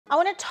I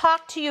want to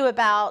talk to you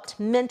about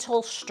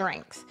mental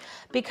strength,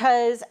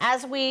 because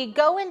as we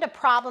go into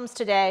problems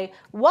today,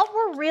 what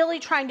we're really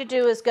trying to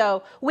do is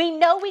we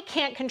know we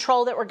can't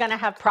control that we're going to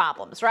have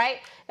problems, right?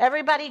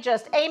 Everybody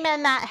just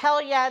amen that,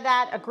 hell yeah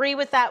that, agree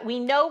with that. We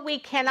know we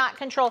cannot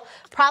control.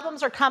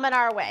 Problems are coming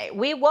our way.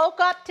 We woke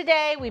up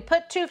today, we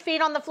put 2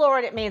 feet on the floor,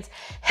 and it means,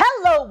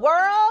 hello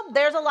world,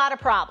 there's a lot of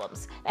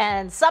problems.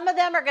 And some of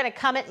them are going to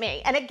come at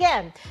me. And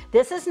again,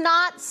 this is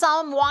not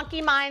some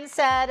wonky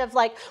mindset of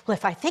like, well,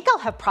 if I think I'll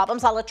have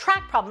problems, I'll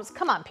attract problems.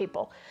 Come on,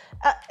 people.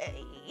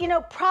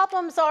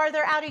 Problems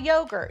they're out of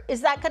yogurt.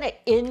 Is that going to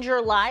end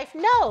your life?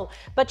 No.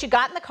 But you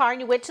got in the car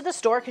and you went to the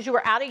store because you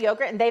were out of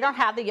yogurt and they don't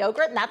have the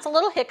yogurt, and that's a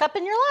little hiccup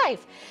in your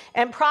life.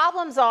 And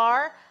problems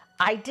are,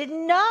 I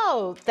didn't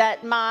know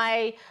that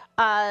my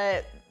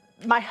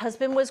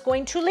husband was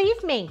going to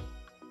leave me.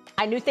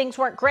 I knew things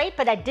weren't great,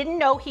 but I didn't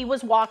know he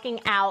was walking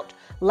out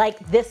like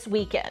this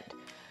weekend.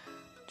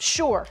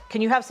 Sure,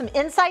 can you have some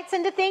insights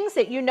into things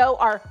that you know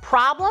are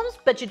problems,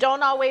 but you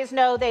don't always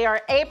know they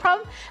are a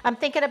problem? I'm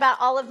thinking about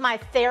all of my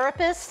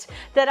therapists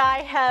that I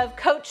have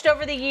coached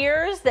over the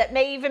years that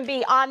may even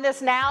be on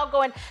this now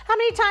going, how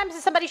many times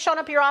has somebody shown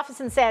up at your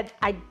office and said,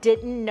 I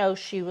didn't know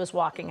she was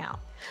walking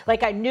out?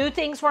 Like, I knew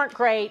things weren't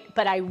great,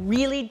 but I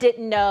really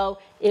didn't know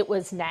it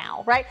was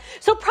now, right?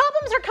 So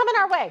problems are coming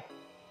our way.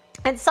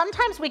 And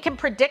sometimes we can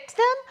predict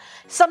them.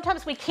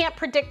 Sometimes we can't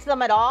predict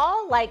them at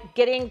all, like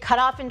getting cut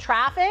off in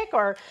traffic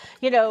or,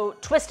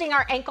 twisting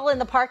our ankle in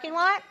the parking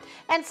lot.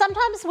 And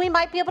sometimes we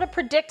might be able to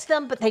predict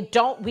them, but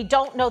we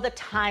don't know the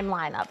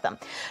timeline of them.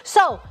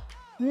 So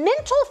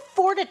mental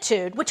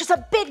fortitude, which is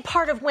a big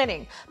part of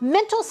winning,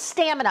 mental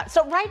stamina.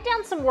 So write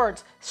down some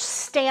words: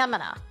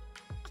 stamina,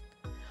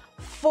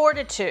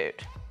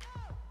 fortitude,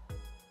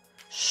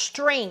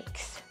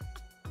 strength,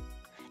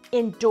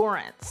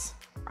 endurance,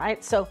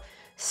 right? So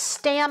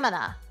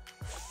stamina,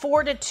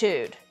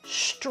 fortitude,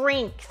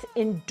 strength,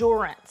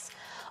 endurance.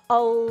 A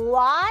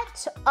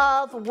lot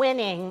of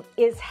winning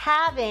is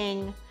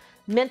having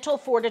mental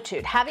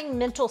fortitude, having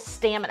mental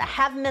stamina,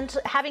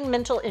 having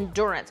mental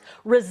endurance.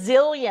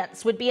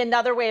 Resilience would be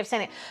another way of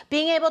saying it.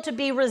 Being able to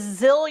be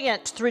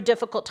resilient through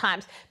difficult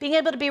times, being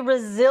able to be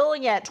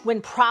resilient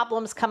when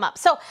problems come up.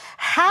 So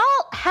how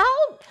do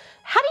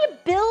you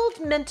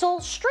build mental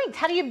strength?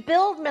 How do you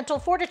build mental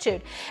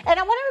fortitude? And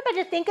I want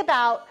everybody to think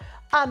about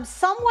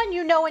someone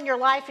you know in your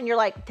life and you're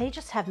like, they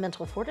just have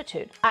mental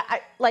fortitude.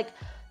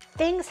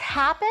 Things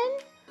happen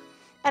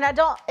and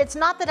it's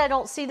not that I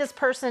don't see this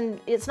person,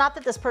 it's not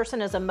that this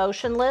person is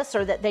emotionless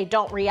or that they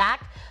don't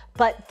react,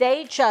 but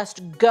they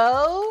just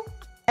go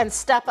and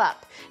step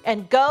up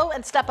and go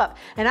and step up.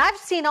 And I've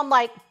seen them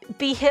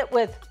be hit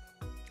with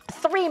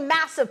 3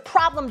 massive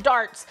problem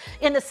darts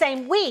in the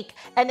same week,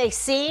 and they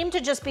seem to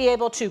just be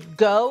able to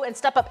go and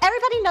step up.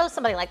 Everybody knows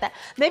somebody like that.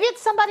 Maybe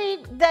it's somebody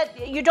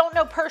that you don't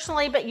know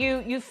personally, but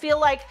you feel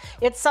like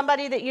it's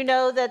somebody that you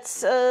know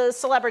that's a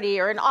celebrity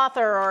or an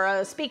author or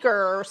a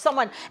speaker or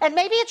someone. And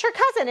maybe it's your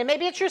cousin, and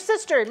maybe it's your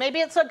sister, and maybe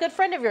it's a good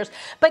friend of yours.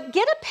 But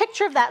get a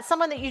picture of that,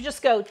 someone that you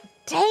just go,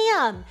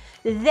 damn,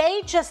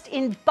 they just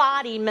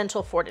embody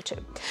mental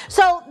fortitude.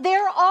 So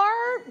there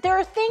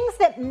are things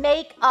that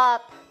make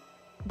up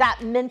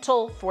that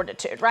mental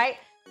fortitude, right?